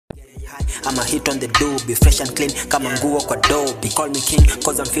I'm a hit on the doobie, fresh and clean kama nguo kwa dobi. Call me king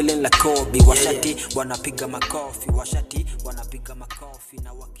cause I'm feeling like Kobe. Washati wanapiga makofi, washati wanapiga makofi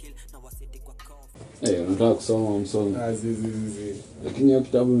na wakil na wasiti kwa kofi. Unataka kusoma msongo. Zizi. Lakini hiyo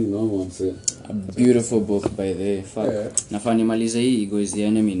kitabu ni noma mse. A beautiful book by the fuck. Nafaa nimalize hii Ego is the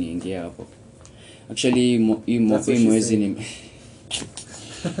Enemy niingia hapo. Actually mwezi ni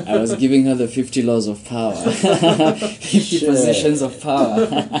I was giving her the 50 laws of power. 50 positions of power.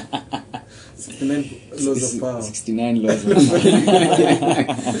 69 laws of power. 69 laws of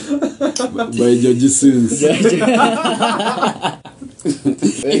power. By George Sins.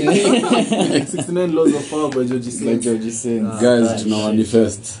 69 laws of power by George Sins. By George Sins. Guys, tuna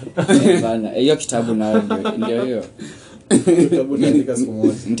manifest. Bana, hiyo kitabu nayo ndio hiyo. Kitabu niandika siku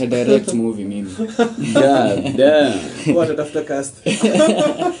moja. Nita direct movie mimi. God damn. Watafuta cast.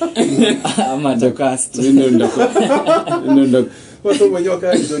 Ama the cast. Ndio Watu mwenyewe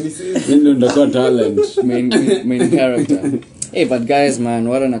kama George Sins. ndio talent. Main character. Hey, but guys, man,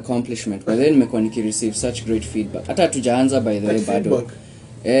 what an accomplishment. By then nimekuwa receive such great feedback. Hata tujaanza by the way bado.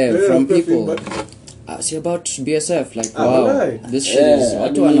 From people. See about BSF, like wow, this shit is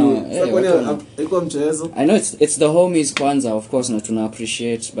watu wana iko mchezo. I know it's the homies kwanza, of course, na tuna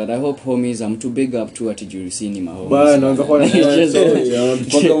appreciate, but I hope homies I'm too big up to atijurisini ma homies. Bana anza kwa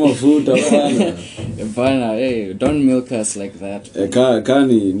Paka mafuta bana. Bana, hey, don't milk us like that.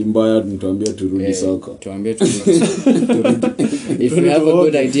 Kani ni mbaya mtuambie turudi soko. Tuambie turudi. If we have a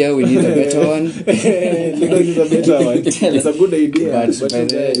good idea, we need a better one. It's a good idea. But by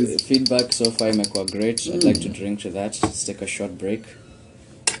the feedback so far imekuwa great. I'd like to drink to that. Let's take a short break.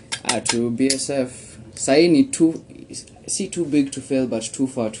 To BSF. Saini too big to fail, but too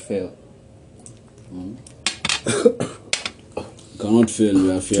far to fail. Cannot fail,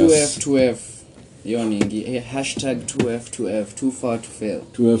 we are fierce. 2F. Yoningi. #2F2F. Too far to fail.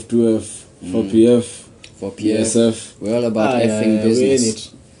 2F. 4PF. BSF. We're all about effing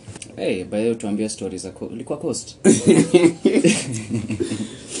business. Hey, by the way, tuambia stories za ulikuwa coast.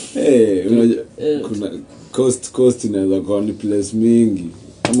 Kuna coast inaweza kuwa ni place mingi.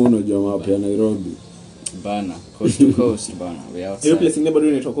 Kama unajua mapa ya Nairobi. Bana, coast to coast bana. We outside. Hiyo place ingine bado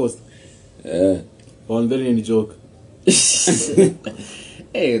inaitwa coast. On there ni joke.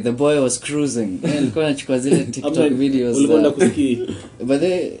 Hey, the boy was cruising. Alikuwa anachukua zile TikTok videos. Ulikwenda kuski. But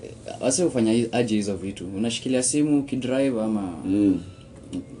they wase ufanya aje hizo vitu. Unashikilia simu ukidrive ama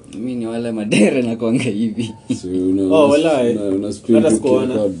mimi ni wale madere na kuanga hivi. Una speed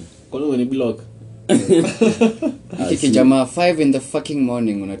record. Kwa nini block? Kijama 5 in the fucking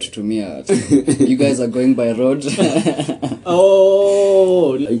morning unatutumia. You guys are going by road.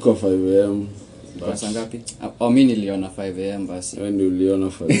 Iko 5 am. Basa ngapi? Mimi niliona 5 am basi. Wewe ndio uliona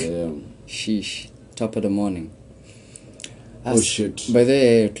 5 am. Sheesh. Top of the morning. Oh shit. By the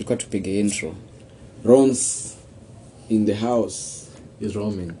way, tulikuwa tupige intro. Rons in the house is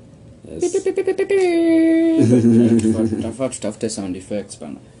roaming. Yes. Tutafute sound effects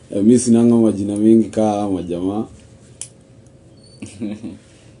bana. Mimi sinanga majina mingi kama jamaa.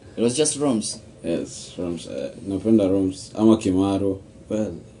 It was just Roms. Yes, Roms. Napenda Roms ama Kimaro,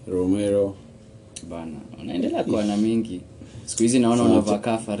 Romero bana. Unaendelea kuwa na mingi. Siku hizi naona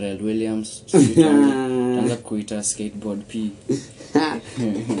unavaa Pharrell Williams. Tuanza kuita skateboard P.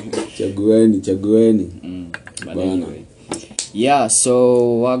 Chagueni. But anyway. Yeah, so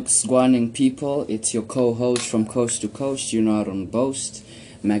what's going people? It's your co-host from coast to coast. You know I don't boast.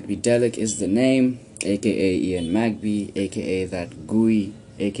 Magby Delic is the name, aka Ian Magby, aka that Gui,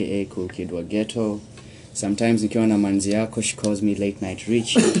 aka Cool Kid wa Ghetto. Sometimes nikiwa na manzi yako, she calls me Late Night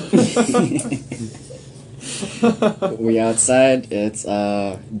Rich. We outside. It's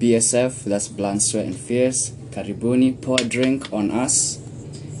BSF, that's Blunt, Sweat and Fierce. Karibuni, pour a drink on us.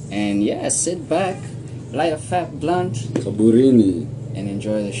 And yeah, sit back, light a fat blunt, Kaburini, and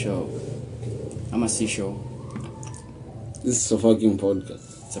enjoy the show. I'm a show. This is a fucking podcast.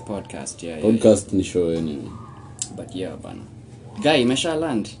 It's a podcast, yeah. Podcast ni show anyway. But yeah, man. Guy, imesha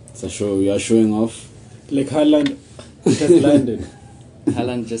land. It's a show. We are showing off. Like Haaland just landed.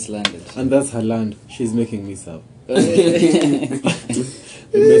 Haaland just landed. And that's her land. She's making me sub. The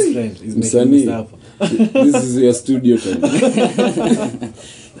best friend is making me sub. This is your studio time.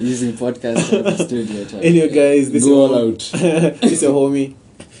 Using podcast at the studio time. Anyway, guys, this go all out. This is your homie.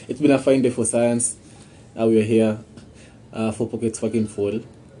 It's been a fine day for science. We are here. 4 pockets fucking full.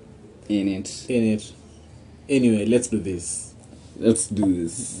 In it. Anyway, let's do this.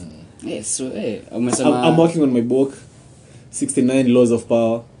 Hey, so hey, I'm working on my book, 69 Laws of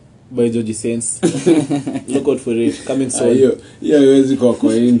Power by George Sins. Look out for it. Coming soon. Yeah, haiwezi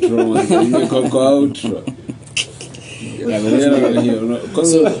kwa intro, man. Kwa outro. Yeah, but that's good.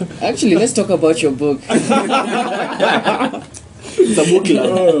 So actually, let's talk about your book. It's a book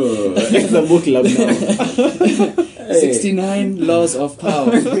club. It's a book club now. 69 Laws of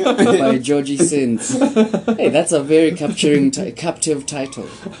Power by Georgie Sins. Hey, that's a very captive title.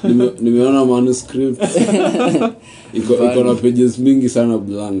 Nimeona manuscript. Iko na pages mingi sana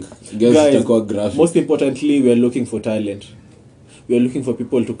blank. Guys, itakuwa graphic. Most importantly, we are looking for talent. We are looking for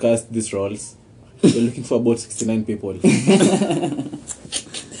people to cast these roles. We are looking for about 69 people.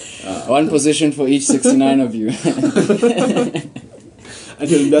 One position for each 69 of you.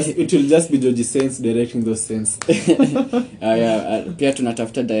 It will just be Georgie Saints directing those scenes. Pia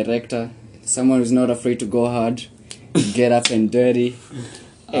tunatafuta director, someone who's not afraid to go hard, get up and dirty.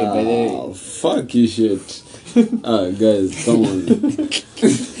 Hey, by the way, fuck you shit. Guys, come on.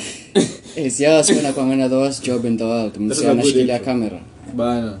 it's when I'm the worst job in the world. Msianashikilia camera.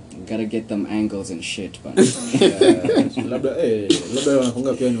 Bana. Gotta get them angles and shit, but labda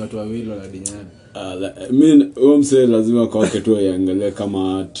wanafunga pia ni watu wawili wanadinyana. Mse lazima kwa ketu yaangalia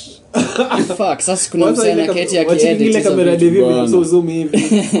kama art. Fuck, sasa kuna msana keti ya kiedit ile kamera DV so zoom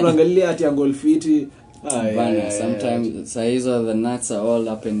hivi. Unaangalia ati angle fit. Bana, sometimes saizo the nuts are all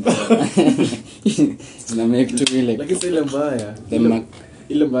up in there. Na make tu ile. Lakini ile mbaya.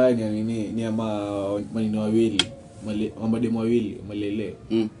 Ile mbaya ni nini? Ni maneno wawili. Mademo wawili malele.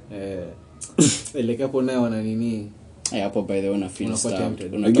 Ile kapo nayo wana nini? Hapo by the way una feel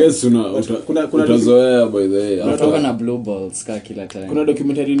stabbed. I guess kuna utazoea by the way. Unatoka na blue balls kila time. Kuna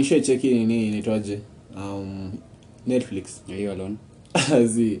documentary nishe cheki nini inaitwaje? Netflix. Are you alone?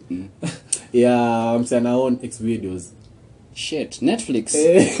 Azi. Yeah, msana on X videos. Shit, Netflix.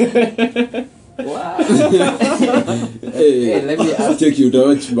 Wow. Hey, let me check you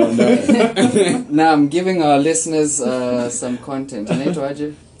watch baadaye. Now I'm giving our listeners some content.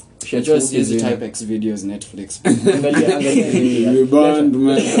 Anaitwaje? Just use the type X videos Netflix. Angalia. We banned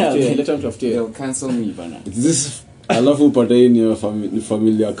man. Let them tafutie. They'll cancel me bana. This alafu upate ni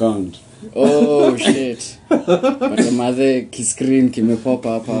family account. Oh shit. But mother kiscreen kimepop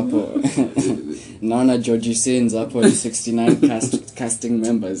up hapo. Naona Georgie Sins hapo 69 casting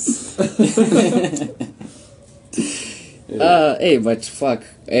members. Hey, but fuck.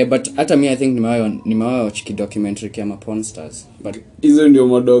 But hata me I think nimewahi watch documentary kama Porn Stars. But hizo ndio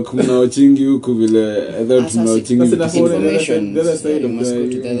madok mnaochingi huku vile I thought mnaochingi information. You must go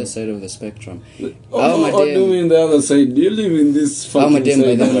to the other side of the spectrum. What do you mean the other side? Do you live in this fucking side?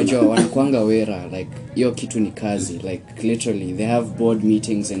 By the way, wanakuanga wera like hiyo kitu ni kazi, like literally they have board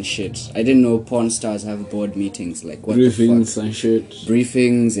meetings and shit. I didn't know porn stars have board meetings, like what briefings the fuck? And shit.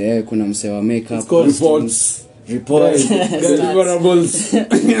 Briefings, kuna mse wa makeup, reports. Deliverables.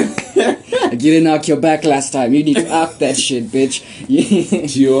 You didn't knock your back last time. You need to act that shit, bitch.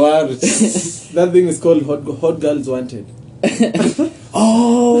 You are. That thing is called Hot Girls Wanted.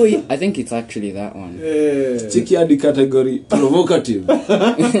 Oh, yeah. I think it's actually that one. Cheeky adi category provocative.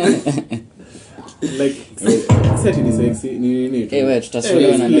 Like set it is sexy ni wait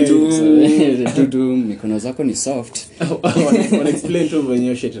tutaswaliwa na dudu mikono zako ni soft. Wanna explain to when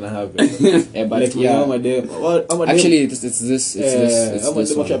your shit na happen. But like actually it's this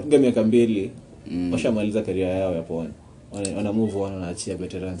washapiga miaka 2 washamaliza career yao ya porn. Wana move on wanaachia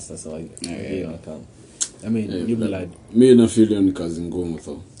veterans sasa hivi kama I mean new blood. Me na feel ni kazi ngumu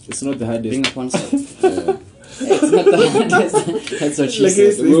though. It's not the hardest. Being a porn star. It's not the hardest. That's what she said.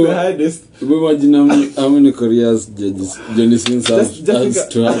 It's the hardest. We imagine how many careers Johnny Sins has to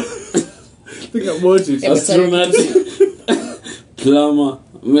think about it. Astronaut, plumber,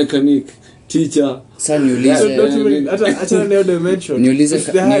 mechanic, teacher. Sasa niulize hata leo dimension.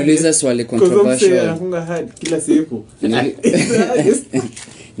 Niulize swali controversial. Anafunga hard kila siku.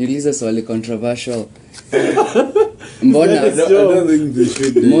 Niulize swali controversial. Mbona I don't think they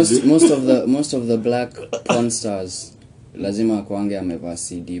should. most of the black porn stars lazima kwange amevaa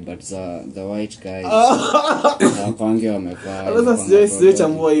CD, but the white guys kwange wamevaa. Sasa sio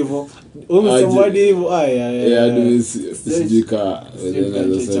chambua hivyo. Umesema hivyo sijika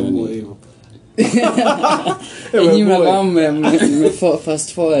chambua hivyo.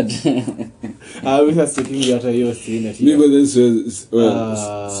 Fast forward. We have to think hata hiyo scene ati. Niko this says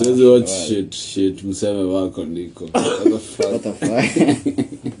watch shit mseme wako niko. What the fuck?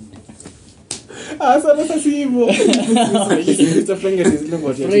 Sasa si hivyo. Tutafanya hizo ngoma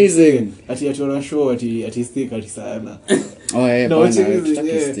ati. Freezing. Ati atora show ati stick ati sana. Bana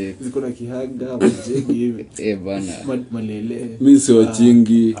stick. Ziko na kihanga mjegi hivi. Bana. Malele. Mimi si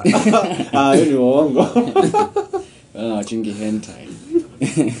wachingi. Hiyo ni uongo. Wachingi hentai.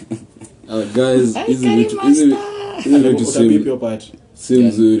 Guys, hizi vitu si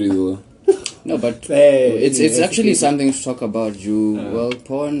mzuri though. No, but Hey, it's actually something to talk about. Well,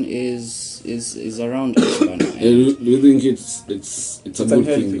 porn is around us, Bana. Do you think it's a good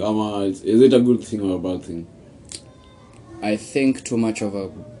unhealthy. thing? Is it a good thing or a bad thing? I think too much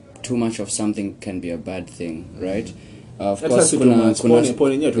of something can be a bad thing, right? Of That's course, not too much.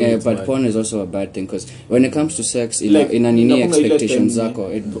 Porn yenyewe tu yeah, is but bad. porn is also a bad thing because when it comes to sex, Like, in a nini inakuanga ile expectations time zako,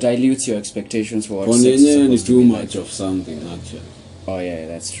 it dilutes your expectations for what Porn sex is yenyewe ni supposed to too be much like. of something actually. Oh yeah,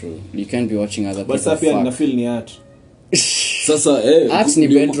 that's true. You can't be watching other But people sasa pia nina fuck. feel ni art. Sasa Art ni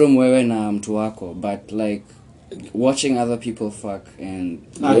ndio- bedroom wewe na mtu wako, but like watching other people fuck and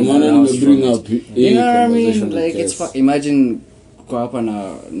ndio maana allows nimebring from up it. hii You know what I conversation mean? Like case. it's imagine kwa hapa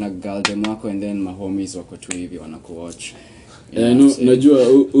na girl dem wako and then mahomies wako tu hivi wanakuwatch. You know what I'm saying? Najua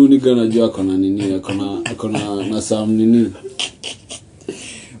huyu niga najua akona nini, akona na some nini.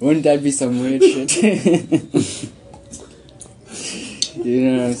 Wouldn't that be some weird shit? You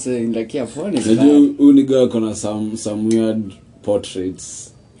know what I'm saying? Like yeah, porn is Najua bad. huyu niga akona some weird portraits.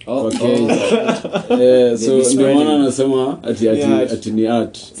 Oh, Okay. So be ndio maana spreading. anasema ati ni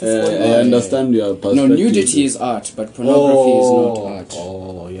art. I understand your No, perspective. nudity is art, but pornography is not art.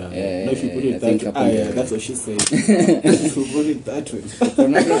 Oh, yeah. Yeah, No, if you put I it think that up way. in Yeah, there. that's what she said. If you put it that way.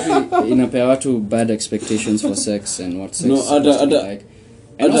 Pornography inapea watu bad expectations for sex and what sex No, is supposed to be ada- like.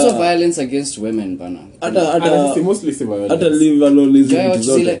 And ada- also violence against women, bana. Hata sisi mostly si violence. hata live alone hizi Jaya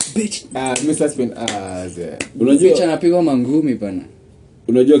vitu watu zote. zile bitch. Mimi sasa spend Bitch anapigwa mangumi bana.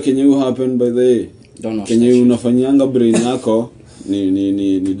 Unajua kenye u happen by the way. Don't know. Kenye unafanyanga brain yako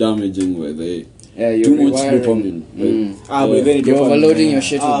ni damaging by the way. Yeah, Too you're much rewiring. dopamine. but then You're overloading your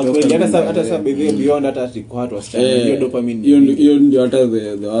shit with dopamine. Hata sasa beyond hata kwa watu wasichana hiyo dopamine. Hiyo ndio hata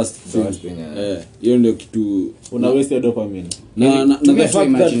the worst worst thing. thing, yeah. Hiyo ndio kitu Una waste your dopamine. na Tumia the tu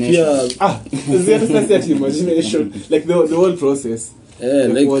fact that imagination. pia It's just imagination. Like the whole process.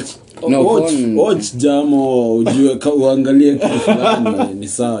 like watch. No, watch jamo ujue uangalie kitu fulani ni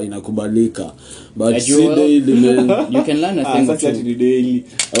sawa inakubalika but As you see will. daily man. You can learn a thing or Sasa two. ni daily.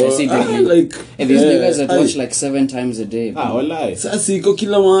 I see daily. Like And these niggas that I- watch like 7 times a day. Wallahi. sasa iko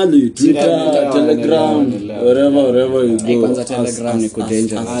kila mahali Twitter, Yeah, Telegram, yeah. wherever you Hey, go. kwanza Telegram ni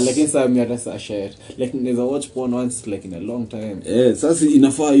dangerous. Lakini sasa mimi hata sasa share. Like naweza watch porn once like in a long time. Sasa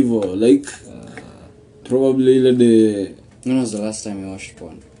inafaa hivyo like probably ile day When was the last time you watched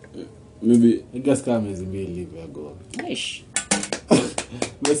porn? maybe I guess kama miezi mbili hivi ago. Eish.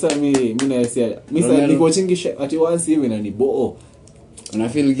 Sasa mimi naisia. Mimi sasa niko watching ati once hivi na ni boo. Una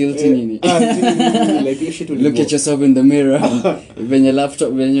feel guilty nini? Like you shit Look at yourself in the mirror. Venye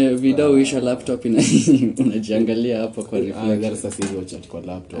laptop, venye video uisha laptop unajiangalia hapo kwa reflection. sasa hivi watch kwa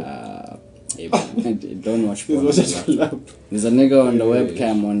laptop. Hey, don't watch porn. Watch kwa laptop. There's a nigga on the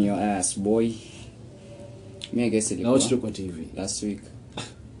webcam on your ass, boy. Me I guess Na watch ilikuwa kwa TV. last week.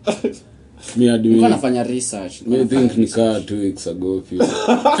 me Nilikuwa admit nafanya research. me think nikaa 2 weeks ago pia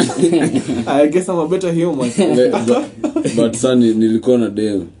I guess I'm a better human. but sana nilikuwa na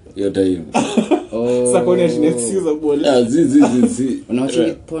dem hiyo time Sasa kwa nini excuse ball? zi Unawatch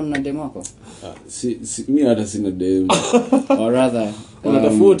porn na demo wako? si mi hata sina dem Or rather,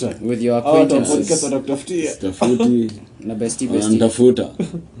 Unatafuta? with your Podcast acquaintances. watakutafutia. tafuti Na bestie.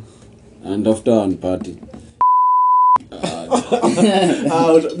 anatafuta anpati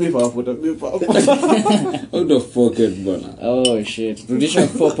Utabipa hapo. out of pocket bana Oh shit. Rudisha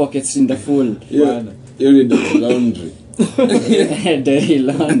 4 pockets in the full. hiyo ni double laundry Dirty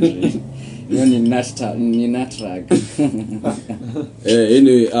laundry. Hiyo ni natrag.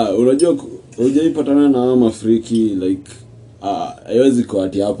 anyway unajua hujaipatana na hao mafriki like haiwezi kwa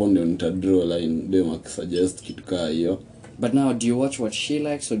ati hapo ndio nitadraw line dem akisuggest kitu kaa hiyo. But now, do you watch what she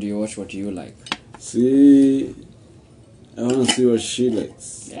likes or do you watch what you like? See, I want to see what she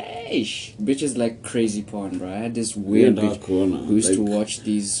likes. Hey, bitches like crazy porn, right? I had this weird Yeah, bitch dark corner, who used to like- watch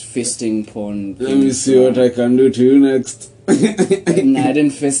these fisting porn. Let me things, see what I can do to you next. Nah, I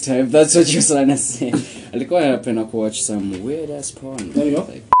didn't fist her, if that's what you're trying to say. Alikuwa anapenda kuwatch some weird ass porn. There you go.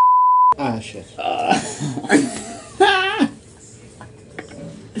 Like, Shit.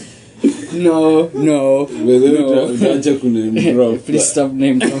 no. Utaacha kuname drop. Please stop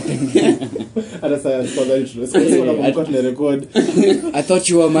name dropping. Hata sasa kwa tunarecord. I thought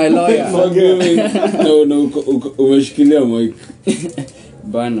you were my lawyer. No, umeshikilia mic.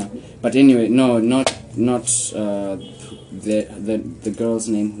 Bana. But anyway, no, not the girl's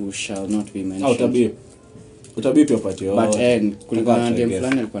name who shall not be mentioned. Utabipi upate. But kulikuwa na I dem guess.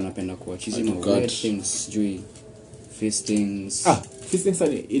 fulani alikuwa anapenda kuwatch hizi Cut. weird things, sijui fistings. Fisting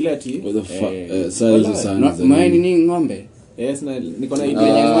sani ile ati What the fuck? Eh, Saa hizo Walai. sana za Mine nini? ni ng'ombe. Yes, na niko na idea.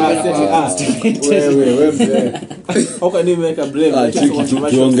 Wewe mzee. How can you make a blame?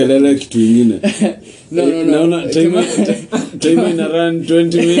 Tuongelele kitu kingine. No. Naona time ina run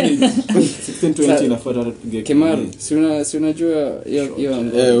 20 minutes. 16:20 inafuata tupige. Kemaru, si unajua hiyo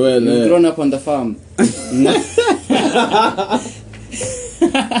well, grown up on the farm.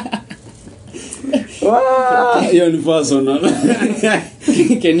 Hiyo ni personal.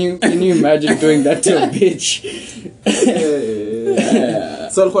 Can you imagine doing that to a bitch?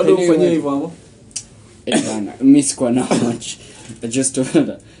 So alikuwa ndio ufanye hivyo ama? Bana, miss kwa na much. Just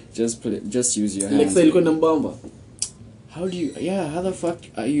use your hands. Alexa ilikuwa na mbamba. How the fuck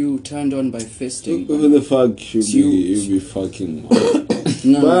are you turned on by fisting? Who the fuck should you be fucking?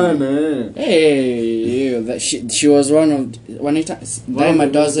 No. Bana. Hey, she was one of dime a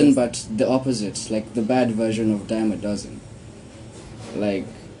dozen, but the opposite, like the bad version of dime a dozen. Like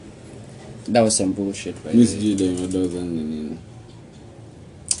that was some bullshit, right? Miss G dime a dozen nini?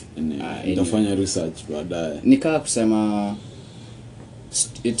 Nitafanya research baadaye. Nikaa kusema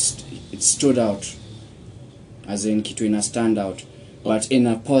it stood out, as in kitu ina stand out, but in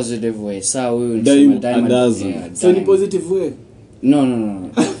a positive way. Saa huyu Dime nisema a dozen. yeah, So in dime. positive way. No.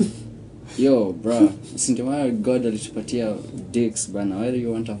 Yo, bro, sindimaa God alitupatia dicks bana. Why do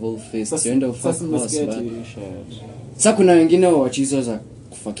you want a whole fist? You end up fuck horse, bana. Sasa kuna wengine wachizo za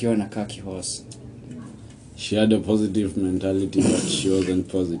kufakiwa na kaki horse. She had a positive mentality, but she wasn't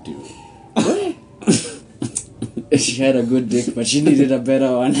positive. She had a good dick, but she needed a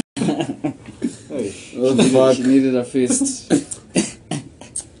better one. What the fuck? She needed a fist.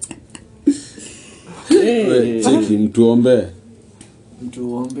 Cheki mtuombe.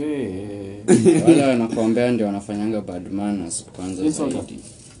 Wale wanakuombea ndio wanafanyanga bad manners kwanza zaidi.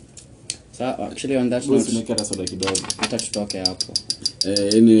 So actually on that note, Nimekata soda kidogo. hata tutoke hapo.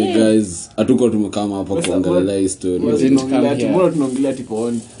 Anyway guys, hatuko tumekama hapa kuongelea hii story. Tunaongelea tipo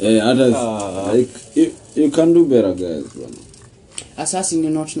on. Hata like you can do better guys, bro.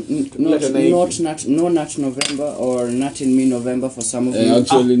 Assassin, not November or not in November for some of you.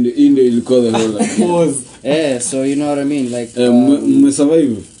 Actually in the ilikuwa the whole like, So you know what I mean, like me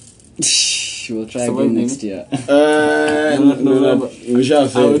survive. we'll try again next year. No.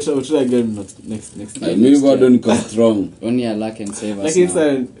 Umeshafail. I will try again next year. Mimi bado niko strong. Only Allah can save us. Lakini now.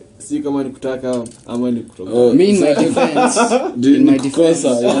 sasa si kama nikutaka ama nikutoka. Me in my defense, in my defense,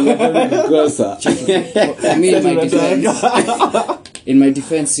 in my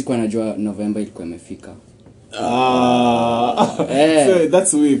defense, sikuwa najua November ilikuwa imefika. So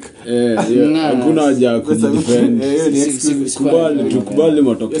that's weak. Hakuna haja ya kujidefend. Tukubali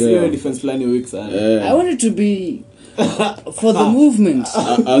matokeo. Yes, defense plan weak sana. I wanted to be for the movement.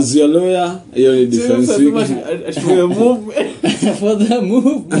 As your lawyer, hiyo ni defense week. For the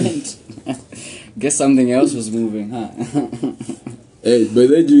movement. Guess something else was moving, huh? By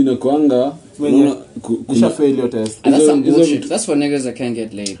the way inakuanga unaona Nisha fail your test. That's some bullshit. That's for niggas that can't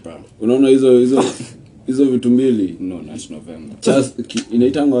get laid, bro. Unaona hizo vitu mbili. No, that's November.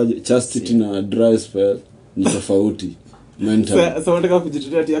 Inaitangwa chastity na dry spell ni tofauti. Mental. Sasa unataka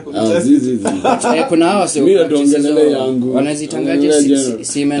kujitetea ati yako. Kuna hawa sio. Mimi tuongelee yangu. Wanazitangaje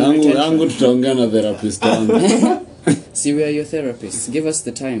semen retention. Yangu tutaongea na therapist wangu. See, we are your therapists. Give us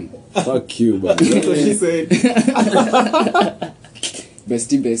the time. Fuck you, bro. That's what she said.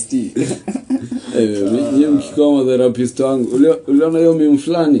 Bestie. Mimi mkikoma therapist wangu. Uliona hiyo mimi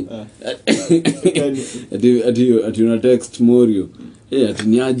fulani? Ati una text Morio. Ati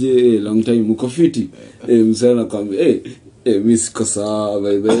niaje long time uko fiti. Msana kwambia mimi siko sawa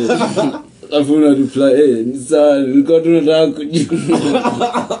by the way. Alafu una reply ni sawa nilikuwa tunataka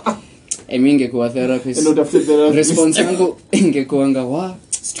kujua. Mimi ingekuwa therapist. Response yangu ingekuanga wa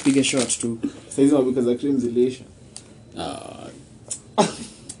tupige shot tu. Sasa hizo mabika za cream zilisha.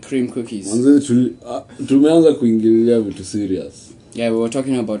 Cream cookies. Tumeanza kuingilia vitu serious. Yeah, we were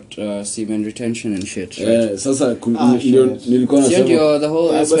talking about semen retention and shit, right? Sasa nilikuwa nasema the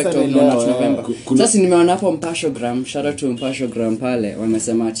whole aspect of November. Sasa nimeona hapo Mpashogram, shout out to Mpashogram pale,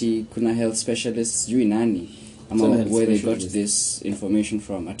 wamesema ati kuna health specialists juu nani ama where they got this information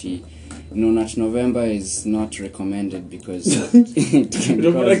from ati November is not recommended because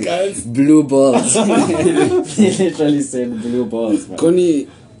blue balls. He literally said blue balls. Kwani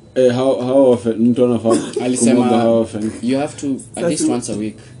how often mtu anafaa alisema how often you have to at least once a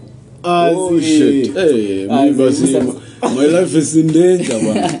week. Oh shit. My life is in danger,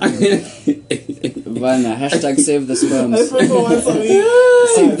 Bana, #save the sperms.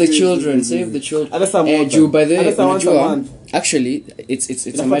 Save the children. By the way, Actually, it's a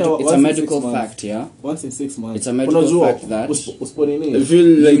Inapata once a in medical 6 months. fact, yeah. Once in 6 months. It's a medical Unajua, fact that usiponini. I feel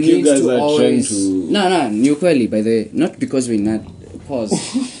like you need guys to are trying always to no ni ukweli by the way, not because we not pause.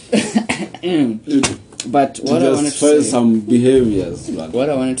 But what I wanted just to find say, some behaviors, man. what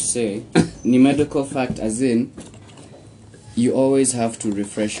I wanted to say, ni medical fact as in you always have to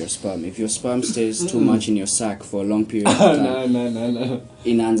refresh your sperm. If your sperm stays too much in your sac for a long period of time, No.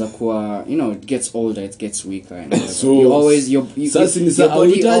 inaanza kuwa, it gets older, it gets weaker, and So, you always your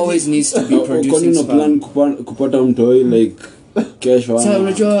body always needs to be producing plan sperm. kupata mtoi like kesho So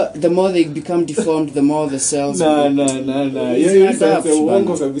unajua, the more they become deformed, the more the cells. No. It's Hiyo not ni sasa that,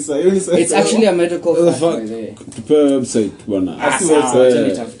 uongo bana. kabisa. Hiyo ni sasa. It's actually a medical the fact. fuck By the way. tupe website bwana Acha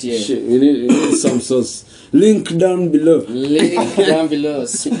nitafutie. shit, we need some source link down below. Link down below.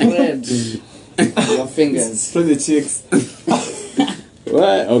 Spread your fingers. Spread the cheeks.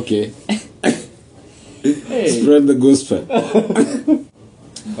 Why? Okay. Hey, Spread the gospel.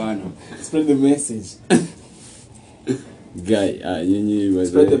 bana. Spread the message. Guy, nyinyi by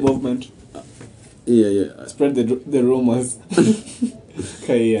Spread the the movement. yeah. Spread the rumors.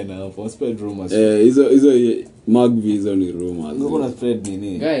 Kaya na hapo. Spread rumors. Hizo magvi hizo ni rumors. Ngoko na spread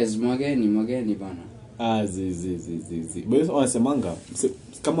nini? Guys, mwageni bana. Zi. Basi wanasemanga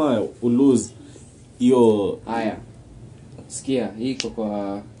kama ulose hiyo Haya. Sikia, hii iko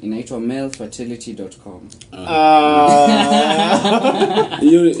kwa inaitwa malefertility.com.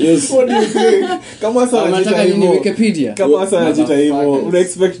 Hiyo What do you think? Kama sasa Unataka anajita nini hivyo. Wikipedia? Kama sasa anajita hivyo, Motherfuckers. una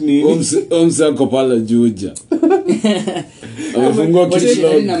expect nini? omsa ako pale Juja. Amefungua Wajeni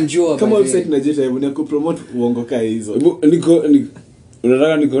kislog. namjua. Kama by the website inajita hivyo ni kupromote uongo kai hizo.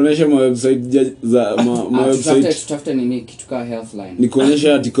 Unataka nikuoneshe ma website za ma website tutafute nini kitu kama Healthline.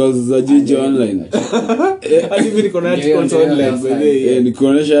 nikuoneshe articles za Jiji online. Hadi mimi niko na articles Ndio, online ndio, by the way.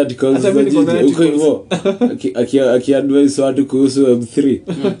 Nikuoneshe articles Hata za mimi niko na Jiji uko articles. hivyo aki-advise watu kuhusu web3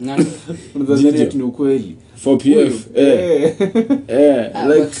 Nani? Unadhani Jijo. ati ni ukweli? for PF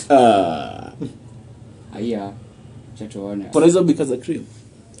like Aya. Chatuone. Kuna hizo bika za cream.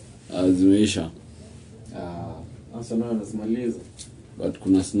 azimeisha Sasa naona nasimaliza. but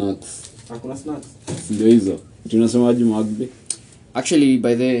kuna snacks Hakuna snacks. ndio hizo tunasemaje magbi. Actually,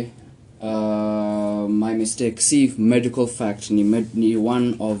 by the my mistake. See, medical fact ni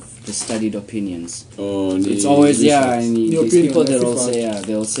one of the studied opinions. It's always and these opinion, people that that's all the say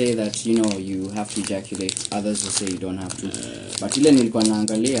they'll say that you have to ejaculate. Others will say you don't have to. But ile nilikuwa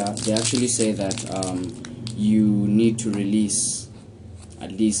naangalia, they actually say that you need to release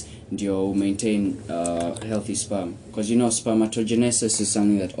at least ndio maintain healthy sperm, because spermatogenesis is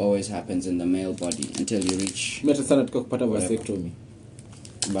something that always happens in the male body until you reach. Mimi hata sana nataka kupata vasectomy.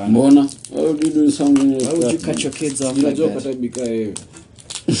 Mbona why would you do something like Why would you that, cut man? your kids off like Unajua that? kupata bika hiyo.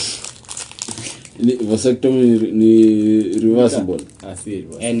 Vasectomy ni reversible. Si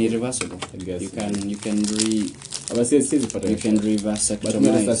hivyo. And irreversible. I guess. You can Aba si pata. you can But mimi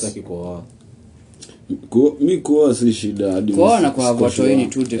reversectomize. sasa kiko Mi kuoa si shida hadi Kuoa mi na siko kuhave sure. watoi ni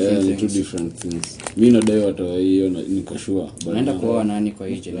two different Ni two things. different things. Mi nadai watoi hiyo niko sure. But Unaenda kuoa nani kwa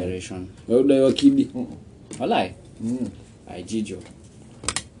hii generation? wewe udai wakidi. Walai. Jijo.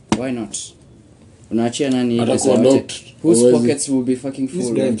 Why not? Unaachia nani ile Atakuwa sauti? adopt. Whose Hawezi. pockets will be fucking full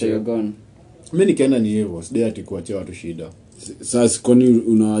This guy after you're ndio. gone? mimi nikienda ni hivyo, sidai ati kuachia watu shida. Sasa kwani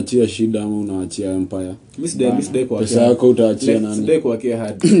unaachia shida ama unaachia empire? Mimi sidai kuachia. Pesa yako utaachia Like, nani? sidai kuachia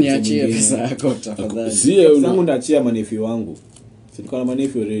hadi. Niachie pesa yako tafadhali. Si Pesa yangu ndaachia manefi wangu. Siko na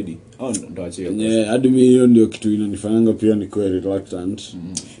manefi already. Au ndo achie. hadi mi hiyo ndio kitu inanifanyanga pia nikuwe reluctant.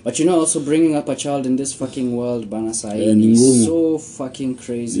 But also bringing up a child in this fucking world, bana sai, Ni ngumu. is so fucking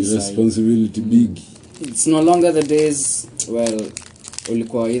crazy. The Sai. responsibility big. It's no longer the days,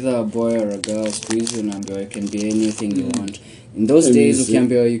 ulikuwa either a boy or a girl. Squeeze unaambiwa you can be anything you want. In those days,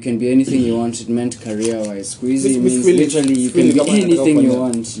 ukiambiwa you can be anything you want, it meant career-wise. Squeeze means literally you can be anything you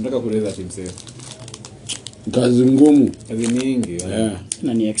want. Nataka kureza team safe. Kazi ngumu. Kazi mingi.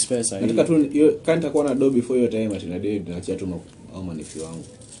 Na ni express ai. Nataka tu kama nitakuwa na do before your time ati na David naachia tu au manefi wangu.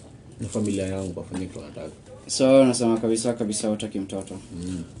 Na familia yangu wafanye kitu wanataka. So nasema kabisa hutaki mtoto.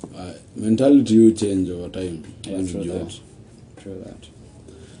 Mentality you change over time. Yeah, true Unajua. that. True that.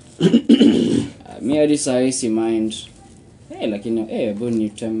 Me hadi sahi si mind. Lakini hebu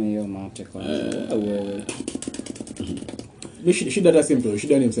niteme hiyo mate kwanza. Wewe. Shida hata si mtu,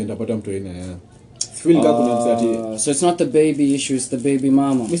 shida ni msanii tapata mtu aina ya. Feel kama kuna msanii. So it's not the baby issue, it's the baby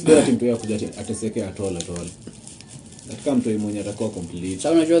mama. Mimi sidai ati mtu yeye kuja ateseke atola. Nataka mtu mwenye atakuwa complete.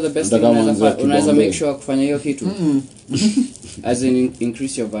 So unajua the best thing Nataka mwanzo wa unaweza kibonge. make sure kufanya hiyo kitu. As in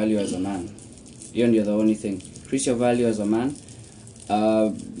increase your value as a man. Hiyo ndio the only thing. Increase your value as a man.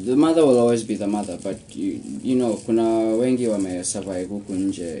 The mother will always be the mother, but you know kuna wengi wamesurvive huku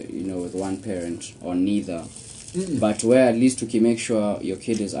nje, you know, with one parent or neither. But where at least you make sure your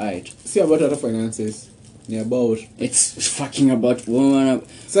kid is alright. See about other finances. Ni about It's fucking about woman.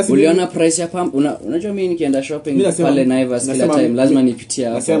 Sasa Uliona price ya pump unajua mimi nikienda shopping pale Naivas kila time lazima nipitie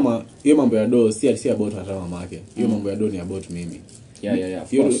hapo. Nasema hiyo mambo ya do si about hata mamake. Hiyo mambo ya do ni about mimi. Yeah.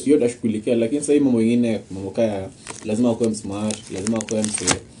 Hiyo tashughulikia, lakini sasa hii mambo mengine mambo kaya lazima uwe smart, lazima uwe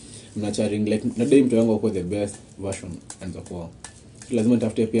mnacharing like na day mtu wangu uko the best version anza kwa. Lazima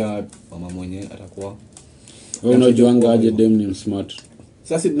nitafute pia mama mwenye atakuwa. Wewe unajuanga aje dem ni smart?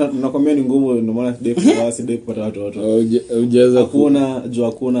 Sasa tunakwambia ni ngumu, ndio maana sidai kupata watoto. Hujaweza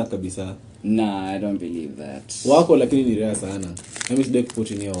hakuna kabisa. Nah, I don't believe that. Wako lakini ni rare sana. Mimi sidai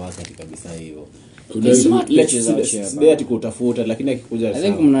kuputinio wakati kabisa hivyo. Sidai ati kutafuta, lakini akikuja I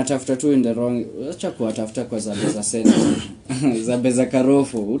think mnatafuta tu in the wrong. Acha kuwatafuta kwa za sena. Za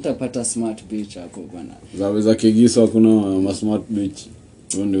karofo utapata smart bitch hapo bana. za Kigiso kuna smart bitch.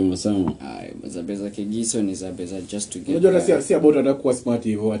 Ndio unasema. Za Kigiso ni za just to get. Unajua si about atakuwa smart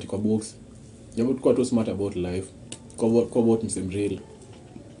hivyo ati kwa books. Japo tukua tu smart about life. Kwa about msemreal.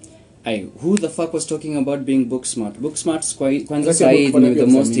 Who the fuck was talking about being book smart? Book smart kwanza said ni the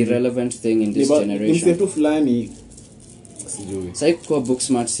most irrelevant thing in this generation. Msetu fulani sijui. Sai kwa book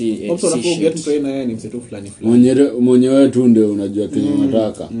smart si mtu anakuwa get trainer yeye ni msetu fulani. Mwenyewe tu ndio unajua kenye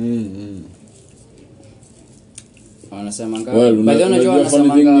unataka. Wanasema ngapi? Baadhi wanajua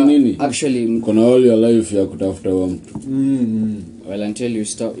wanasema nini? Actually kuna all your life ya kutafuta wa mtu. Well, until you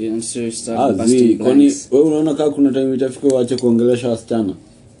start busting kwani wewe unaona kama kuna time itafika uache kuongelesha wasichana?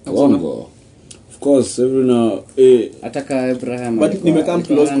 Bongo. Of course every now ataka Abraham but nimekam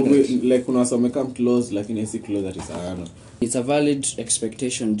close like kuna wasa wamekam close lakini si close at sana. It's a valid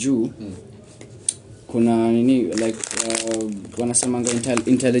expectation juu kuna nini like wanasema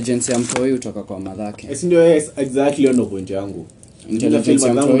intelligence ya mtoi kutoka kwa madhake. Ndio exactly on the point yangu. Intelligence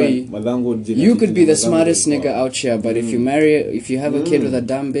ya mtoi. You could be the smartest nigga out here, but if you have a kid with a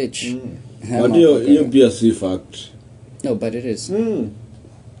dumb bitch. But you be a see fact. No, but it is.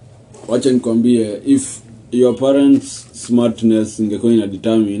 Wacha nikwambie, if your parents smartness ingekuwa ina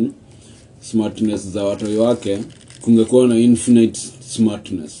determine smartness za watoi wake, kungekuwa na infinite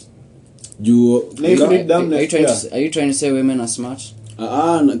smartness. Are you trying to say women are smart?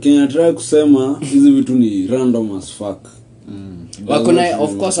 Kenya try kusema hizi vitu ni random as fuck. Wakuna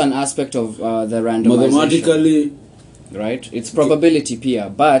of course an aspect of the randomization. Mathematically, right? It's probability pia,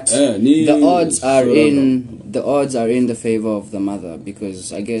 but the odds are in the favor of the mother,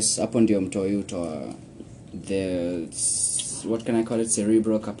 because I guess upon the mtoyu to the what can I call it,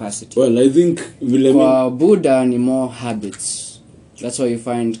 cerebral capacity. Well, I think kwa Buddha ni more habits. That's why you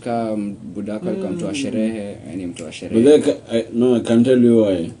find Buddha come to a sherehe and mtu wa sherehe. But I can tell you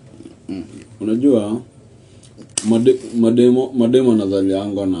why. Unajua mademo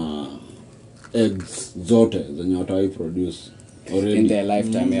nadhaliango na eggs zote zenye watawai produce already in their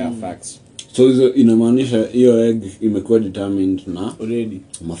lifetime. Yeah, facts. So hizo inamaanisha hiyo egg imekuwa determined na already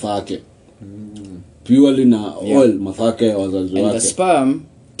mafake purely na oil mafake wazazi wake. And the sperm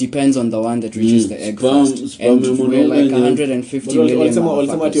depends on the one that reaches the egg first. And we're like 150 million.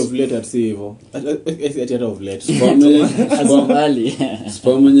 Ultimately of late at see hivyo. At of late.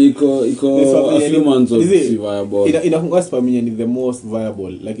 Sperm yenye iko a few months of viable. Inakunga sperm yenye ni the most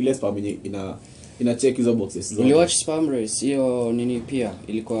viable. Like ile sperm yenye ina check hizo boxes. Will you watch Sperm Race? Hiyo nini pia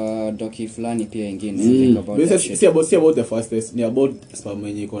ilikuwa doki fulani pia ingine. Think about that shit. See about the fastest. Ni about sperm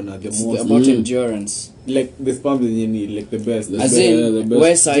yenye iko na the most about endurance. Like the sperm yenye ni like the best. As in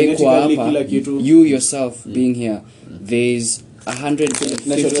where sai kwa hapa you yourself being here, there's 150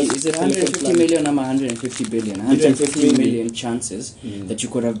 is it 150 million or 150 billion? 150 million chances that you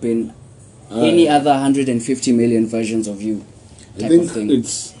could have been any other 150 million versions of you.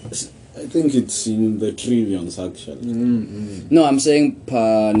 I think it's in the trillions actually. No, I'm saying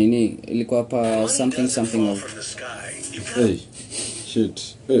pa nini ilikuwa pa something of hey shit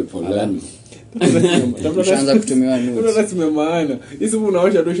polani tunaanza kutumiwa nudes. Tunasema maana hizi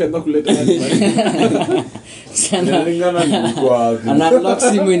unaosha tu shamba kuleta sana lingana ni kwa wapi unlock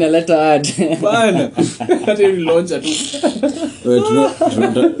simu inaleta ad bana hata hivi launcher tu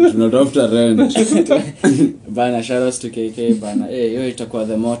tunatafuta rent bana. Shout out to KK bana. Hiyo itakuwa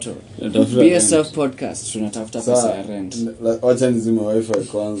the motto. Be a self podcast, tunatafuta pesa ya rent. Wacha nizime wifi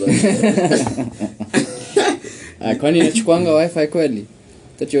kwanza. Kwani inachukuanga wifi kweli?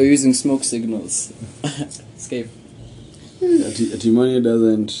 That you're using smoke signals. Escape. Money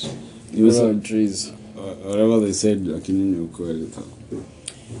doesn't grow trees. Whatever they said, lakini ni ukweli.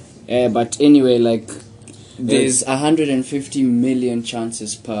 But anyway, like there's 150 million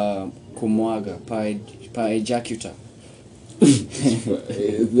chances per kumwaga per ejaculator.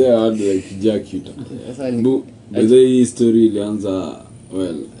 They are like ejaculate. But the story ilianza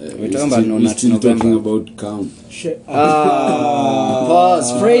well. We're talking about we're still November. talking about calm.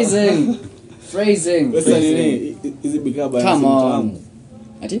 Pause. Phrasing. Hizi bika bana. Come on.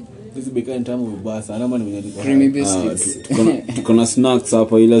 Ati? Hizi bika ni tamu vibaya sana ama ni mwenye Creamy biscuits. Tuko na snacks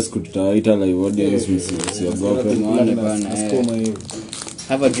hapa ile siku tutaita live audience msiogope. Tumeona bana. skoma hivi.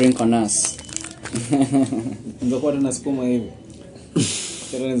 Have a drink on us. Ndio tena skoma hivi.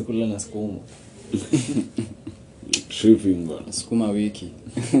 Tena nizikula na skoma. Tripping bana. Sukuma wiki.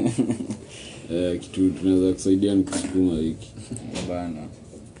 Kitu tunaweza kusaidia ni kusukuma wiki. Bana.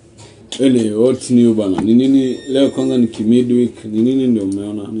 What's new bana? Ni nini leo kwanza ni midweek? Ni nini ndio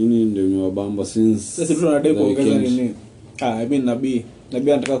umeona? Nini ndio umewabamba since? Sasa tunadai kuongeza nini? I mean nabii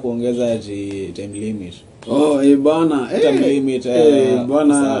anataka kuongeza time limit. Bana. Time limit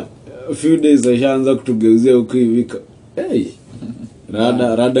bana. A few days ashaanza kutugeuzia huko hivi.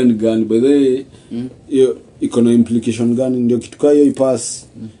 Rada ni gani? By the way, hiyo iko na implication gani? Ndio kitu kwa hiyo ipass.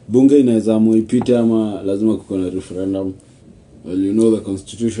 Bunge inaweza muipite ama lazima kuko na referendum? Well, you know the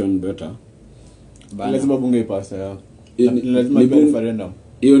constitution better. Lazima bunge ipase ya. Lazima iwe referendum.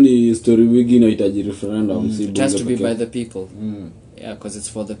 Hiyo ni story wigi inahitaji referendum, si bunge. It has to be by the people. Yeah, because it's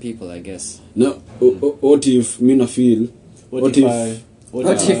for the people, I guess. No, what if me na feel? What if I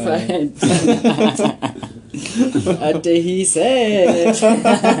he said. Shout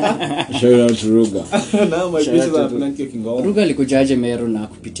out to Ruga. Na maipisha za tunankia kingo. Ruga alikujaje Meru na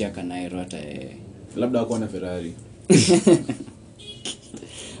kupitia Kanairo hata labda hakuwa na Ferrari.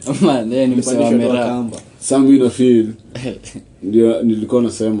 Man, ni msewa mera. Sambi na feel. Ndio nilikuwa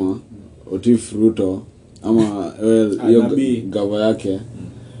nasema what if Ruto ama hiyo gava yake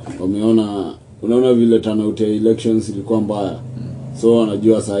wameona, unaona vile turnout ya elections ilikuwa mbaya. So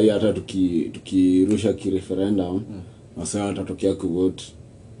wanajua saa hii hata tukirusha referendum wasa watatokea kuvote.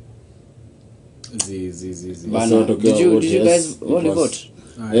 Bana, did you guys all vote?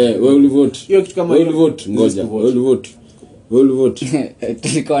 Well vote. Hiyo kitu kama hiyo vote, ngoja. Well vote.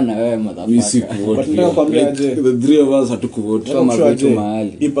 Tulikuwa na wewe motherfucker. But ndio kwambia aje. The three of us hatukuvote. Kama vitu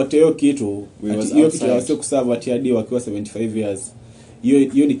mahali. Ipate hiyo kitu, hiyo kitu wasio kusava hadi wakiwa 75 years.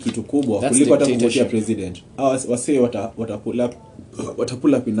 Hiyo ni kitu kubwa kuliko hata kuvotea president. Wase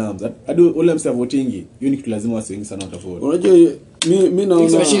watapula pinams. Hadi ule msa votingi, hiyo ni kitu lazima wase wengi sana watavote. Unajua mimi naona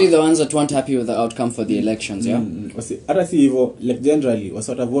especially the ones that weren't happy with the outcome for the elections, yeah. Hata si hivyo, like generally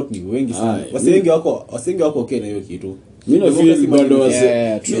wase watavote ni wengi sana. Wase wengi wako okay na hiyo kitu. Mina feel bado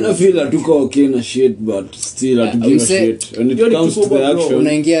wase. Mina feel hatuko okay na shit, but still hatugive shit. When it comes to the action,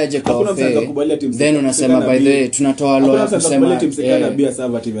 unaingia aje kwa fair. Then unasema by the way tunatoa law kusema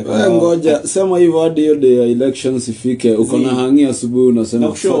ngoja sema hivyo hadi hiyo day ya elections ifike, uko na hangi asubuhi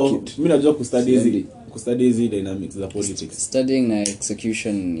unasema fuck it. Mimi najua kustudy hizi dynamics za politics. Studying na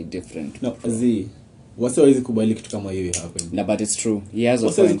execution ni different. No, wase hawezi kubali kitu kama hiyo happen. No, but it's true. He has a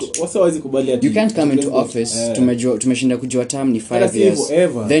point. Wase hawezi kubali ati you can't come into office tumeshinda kujua term ni 5 years.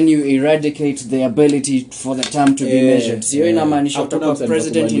 Then you eradicate the ability for the term to be measured. Sio inamaanisha utakuwa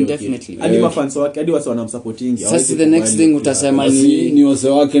president indefinitely. Hadi mafans wake, hadi wase wanamsupporting. Sasa the next thing utasema ni wase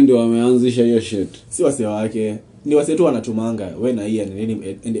wake ndio wameanzisha hiyo shit. Si wase wake. Ni wase tu wanatumanga wewe na hii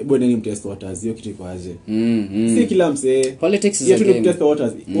nini bwana ni mtest waters hiyo kitu iko aje. Si kila msee politics is a game. Test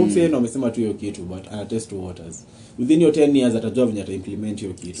waters. Msee ndio amesema tu hiyo kitu but ana test waters. Within your 10 years atajua venye ata implement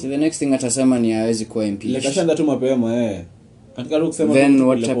hiyo kitu. So the next thing atasema ni hawezi kuwa impeached. Like ashanda tu mapema katika kusema then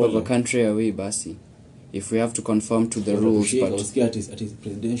what type of a country are we basi? If we have to conform to the rules, but at his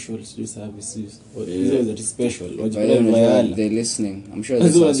presidential services that is special. They're listening. I'm sure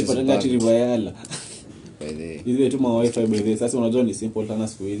there's hizi tu ma wifi by the sasa unajua ni simple sana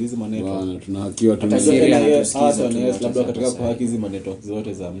siku hizi maneno bwana tunahakiwa tu labda katika kwa haki hizi maneno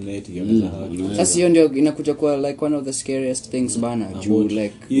zote za mnet yameza haki. Sasa hiyo ndio inakuja kwa like one of the scariest things bana juu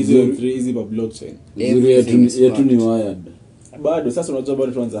like hizi ba blockchain yetu ni wired bado. Sasa unajua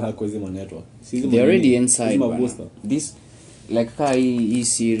bado tuanza hack hizi maneno they already inside this like hii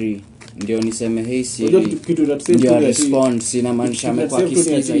Siri ndio niseme hey Siri kitu ndio respond sina maanisha amekuwa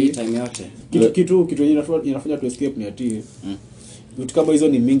kisikiza hii time yote kitu inafanya tu escape ni ati vitu kama hizo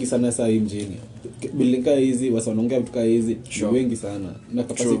ni mingi sana sasa hii mjini. Bilinga hizi wanaongea vitu kama hizi wengi sana na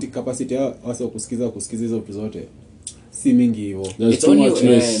capacity wao wasa kusikiza hizo vitu zote si mingi hivyo. There's It's too only much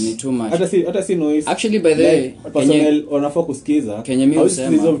noise. ni too much. Hata si noise. Actually by the way, personnel wanafaa kusikiza. Kenya mi hawezi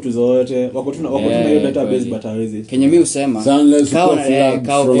husema- hizo vitu zote. Wako tuna hiyo database kweli. but hawezi. Kenya mi usema So unless you Kao- go flag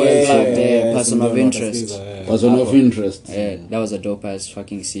Kao from boy there, flagged, yeah, person so of ndio interest. watasikiza, yeah. Person of interest. That was a dope ass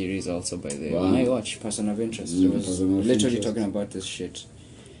fucking series also by the way. Wow. When I watched Person of Interest, it was Person of literally Interest. talking about this shit.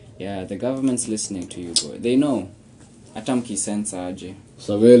 Yeah, the government's listening to you, boy. They know. Atamki sense aje.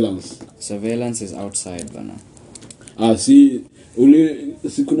 Surveillance is outside bana. Si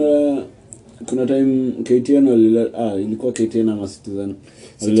kuna time KTN ilikuwa KTN na Citizen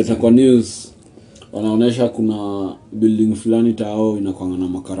walileta kwa news wanaonesha kuna building fulani tao inakuanga na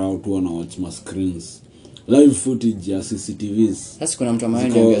makarao tu wana watch ma screens live footage ya CCTVs. Sasa kuna mtu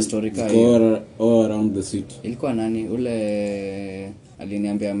ameniambia story kali all around the city. Ilikuwa nani ule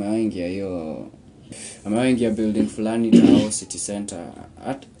aliniambia amewaingia building fulani tao city center.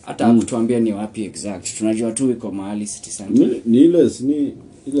 Hata kutuambia ni wapi exact. Tunajua tu iko mahali city center. Ni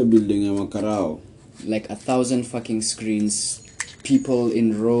ile building ya makarao. Like 1,000 fucking screens, people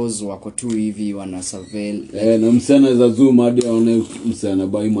in rows wako tu hivi wana surveil. Na msana za zoom hadi aone msana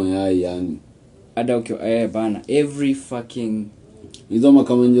bai mayai yani. Hata ukio bana every fucking hizo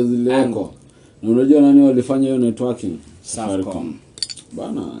makamenja zileko. Na unajua nani walifanya hiyo networking? Safaricom.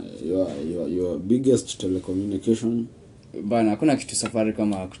 Bana your biggest telecommunication. Bana hakuna kitu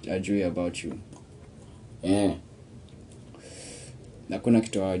Safaricom ajui about you. Hakuna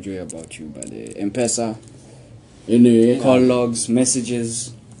kitu ajui about you but M-Pesa, anyway, call logs,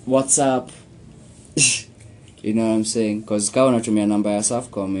 messages, WhatsApp. You know what I'm saying? Cause kama unatumia namba ya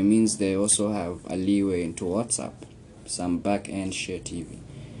Safaricom, it means they also have a leeway into WhatsApp, some back end shit hivi.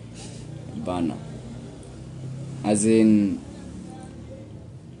 Bana. As in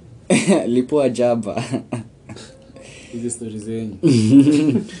lipua jaba. Hizi stories zenyu.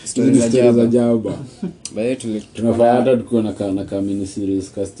 Stories za jaba. Baadaye tunafaa hata tuko na mini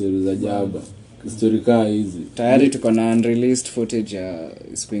series ka stories za jaba. Story kaa hizi. Tayari tuko na unreleased footage ya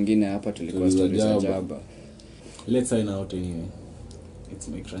siku nyingine hapa tulikuwa stories za jaba. Let's sign out anyway. It's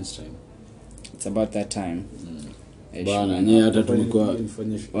my crunch time. It's about that time. Bana, nye hata tumekuwa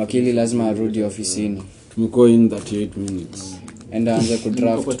wakili lazima arudi ofisini. Tumekuwa in 38 minutes. Enda anze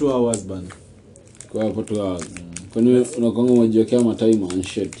kudraft for 2 hours bana. Kwa hapo 2 hours. Kwani unakonga umejiwekea ma time and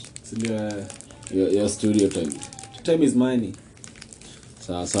shit. Your studio time. Time is money.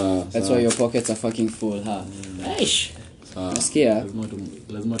 Sasa. That's why your pockets are fucking full, huh? Aish. Nasikia.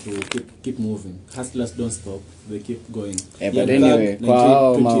 Lazima to keep moving. Hustlers don't stop. They keep going. But anyway,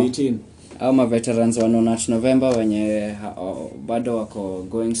 kwa 2018 ma veterans wa NOvember wenye bado wako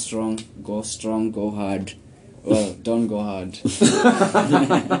going strong, go hard. Well, don't go hard.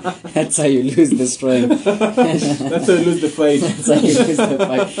 That's how you lose the strength. That's how you lose the fight. That's how you lose the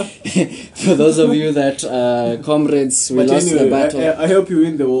fight. For those of you that comrades, we but lost anyway, the battle. I hope you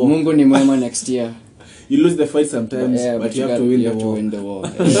win the war. Mungu ni mwema next year. You lose the fight sometimes, but you have to win the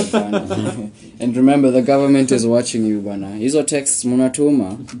war. And remember, the government is watching you, bana. Hizo texts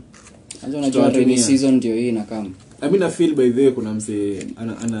munatuma. Anza unajua rainy season ndio hii inakam. I mean, I feel by the way kuna mse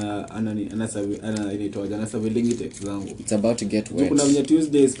ana surveilling text zangu. It's about to get wet. Kuna mnya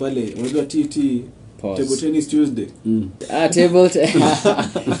Tuesdays pale, unajua TT table tennis Tuesday.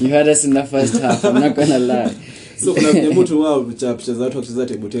 You had us in the first half. I'm not gonna lie. So kuna mtu wao picha za watu wakicheza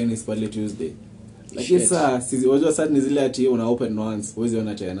table tennis pale Tuesday. Lakini sasa sisi wajua sasa ni zile ati una open once, huwezi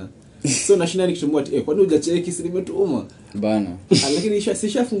ona tena. So nashinda nikitumwa ati kwani hujacheki si nimetuma bana. Lakini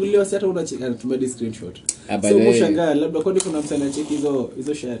sishafunguliwa sasa hata unacheka tumia screenshot. So mshangaa labda kwani kuna mtu anacheki hizo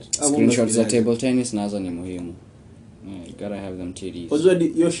shot. Screenshots za table tennis nazo ni muhimu. You gotta have them TDs. Wajua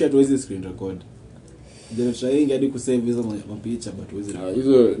hiyo shot huwezi screen record. Jana trying hadi kusave hizo mapicha but huwezi.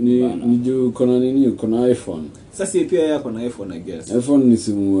 Hizo ni juu kuna nini? Kuna iPhone. Sasa pia yako na iPhone I guess. iPhone ni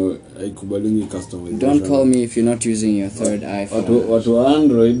simu haikubalingi customization. Don't call me if you're not using your third iPhone. Watu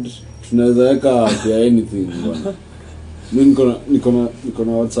Android tunaweza weka pia anything bwana. Mimi niko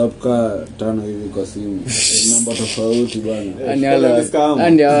na WhatsApp ka 5 hivi kwa simu. Namba tofauti bwana.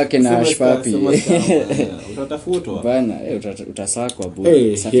 Andi wake na ashpapi. Utatafutwa. Bwana, utasakwa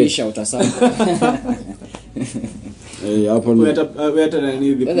bure. Safisha utasakwa. Hapo ni hata nani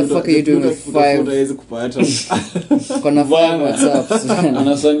hivi. What the fuck are you doing with 5 days kupata? Kuna 5 WhatsApps.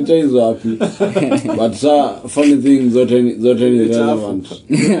 Ana sanitize wapi? But funny thing zote ni relevant.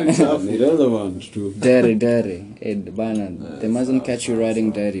 Ni relevant too. Dairy. Bana, they mustn't catch you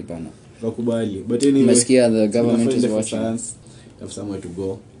riding dairy bana. Wakubali. But anyway, Maskia, the government is watching. Have somewhere to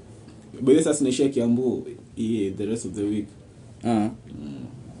go. But this has naisha Kiambu the rest of the week.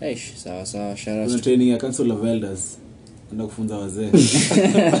 Eish, sawa. Shout out to training a council of elders. kwenda kufunza wazee.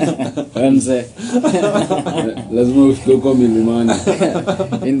 Mzee. Lazima ufike kwa milimani.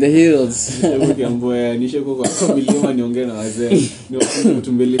 In the hills. Ukiamboa nishe kwa milima niongee na wazee. Niwafunze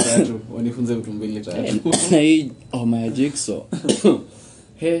vitu mbili tatu. Wanifunze vitu mbili tatu. Na hii my jigsaw.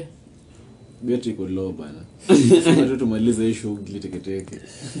 Hey. Betri iko low bana. Sasa tumalize hii shughuli teketeke.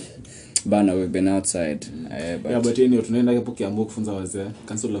 Bana, we've been outside. But anyway, tunaenda hapo Kiambu kufunza wazee.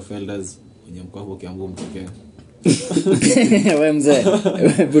 Council of Elders wenye mko hapo Kiambu mtokee. Wewe mzee.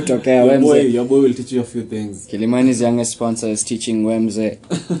 Butokea wewe mzee. Your boy will teach you a few things. Kilimani's youngest sponsor is teaching Wemze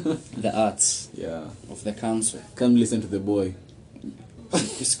the arts of the council. Come listen to the boy.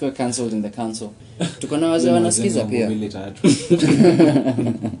 Usikuwe cancelled in the council. Tuko na wazee wanasikiza pia.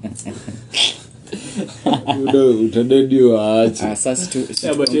 Utadedi waache. Sasa tu.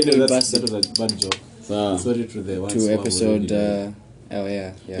 But anyway, that was a bad joke. Sorry to the ones. To episode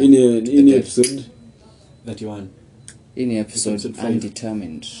yeah. In episode 31. In episode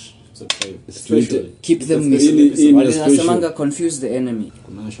undetermined. Special. Keep them missing. Wanasemanga confuse the enemy.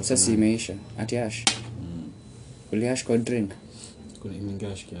 Sasa imeisha. Atiash. Uliash kwa drink. Kuna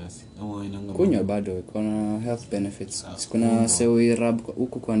imengash kiasi. Ama inanga. Kunywa bado kuna health benefits. Kuna sewi rub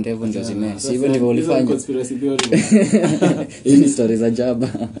huku kwa ndevu ndio zime. Si hivyo ndivyo ulifanya. Conspiracy theory. Hizi stories za jaba.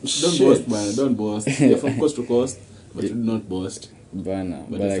 Don't boast man, don't boast. You're from coast to coast, but you do not boast. Bana,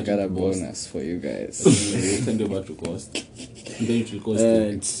 but I got a bonus for you guys. You can do back to coast. Then it will cost you.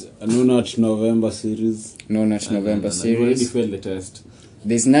 It's a NOvember series. November You series. already failed the test.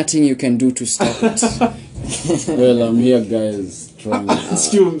 There's nothing you can do to stop it. Well, I'm here, guys. Strong.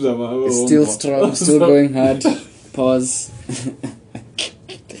 Still strong, still going hard. Pause.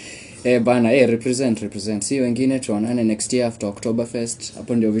 Bana, represent. See wengine tuonane next year after Oktoberfest.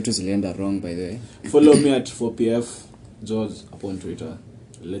 Hapo ndio vitu zilienda wrong by the way. Follow me at 4pf George upon Twitter.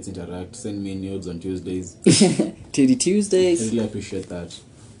 Let's interact. Send me nudes on Tuesdays. TD Tuesdays. I really appreciate that.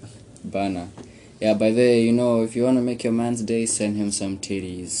 Bana. Yeah, by the way, if you want to make your man's day, send him some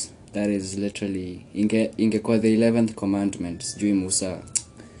titties. That is literally ingekuwa the 11th commandment. Sijui Musa.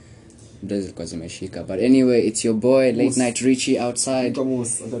 Ndio zilikuwa zimeshika. But anyway, it's your boy Late Night Richie outside.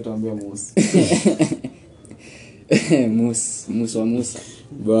 Mus, atatuambia Mus. Mus wa Musa.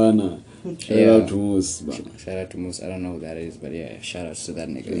 Bana. Shout out to Mus. Shout out to Mus. I don't know who that is, but yeah, shout out to that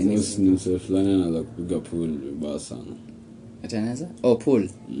nigga. Mus ni mse fulani anaanza kupiga pool vibaya sana. Ataneza? Oh, pool.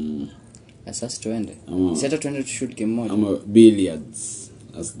 Sasa tuende. Si hata tuende to shoot game moja. Ama billiards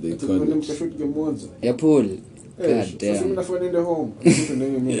as they call it. Tuende shoot game moja. Ya pool. God damn. Sasa mnafanya ndio home.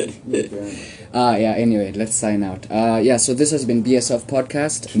 Yeah, anyway, let's sign out. Yeah, so this has been BSF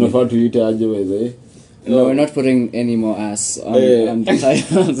podcast. Tunafaa tuite aje wewe? No, we're not putting any more ass on the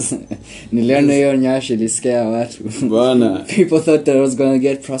titles. Niliona hiyo nyashi iliscare watu. Bana. People thought that I was going to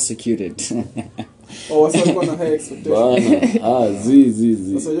get prosecuted. Was that one a high expectation? Bana. Zi.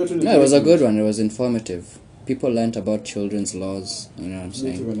 No, it was a good one. It was informative. People learnt about children's laws. You know what I'm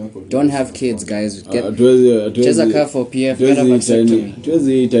saying? Don't have kids, guys. Cheza car for PF. Get a vasectomy.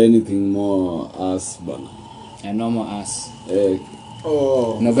 Tuwezi eat anything more ass, bana. And no more ass.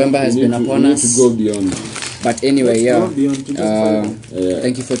 Oh. November has been upon us. We need to go beyond. But anyway, yeah.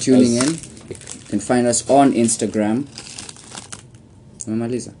 Thank you for tuning in. You can find us on Instagram.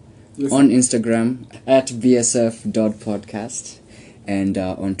 On Instagram at bsf.podcast and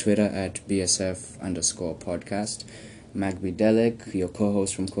on Twitter at bsf_podcast. Magbidelic, your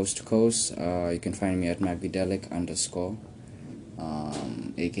co-host from Coast to Coast. You can find me at Magbidelic_,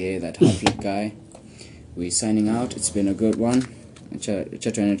 aka that hot guy. We're signing out. It's been a good one.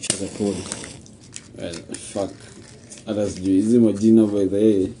 Pool. Well, fuck. Others do easy majina by the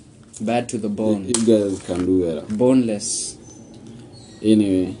way. Bad to the bone. You guys can do better. Boneless.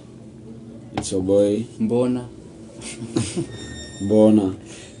 Anyway, it's your boy Mbona. Mbona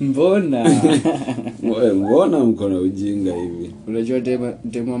mko na ujinga hivi. Unajua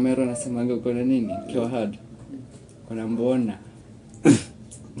demo Mero anasemanga uko na nini? Kiwa hard. Kuna mbona.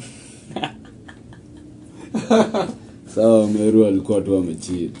 Sawa, Meru alikuwa tu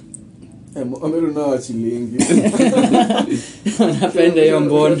amechill. Ameru na wachilingi. Napenda hiyo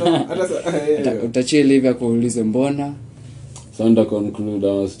mbona. Utachill hivi akuulize mbona. So nda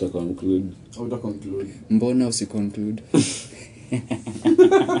conclude ama sita conclude. Uta conclude. Mbona usi conclude.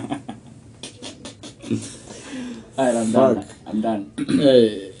 I'm done.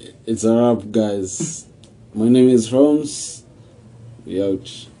 Hey, it's a wrap, guys. My name is Holmes. We out.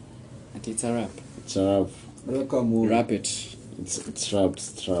 It's a wrap. It's a wrap. Wrap it. It's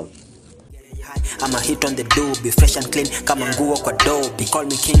wrapped. I'm a hit on the doobie, fresh and clean kama nguo kwa dobi. Call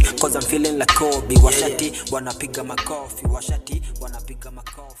me king cause I'm feeling like Kobe. Washati wanapiga makofi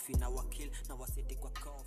na wakil na wasiti kwa kofi.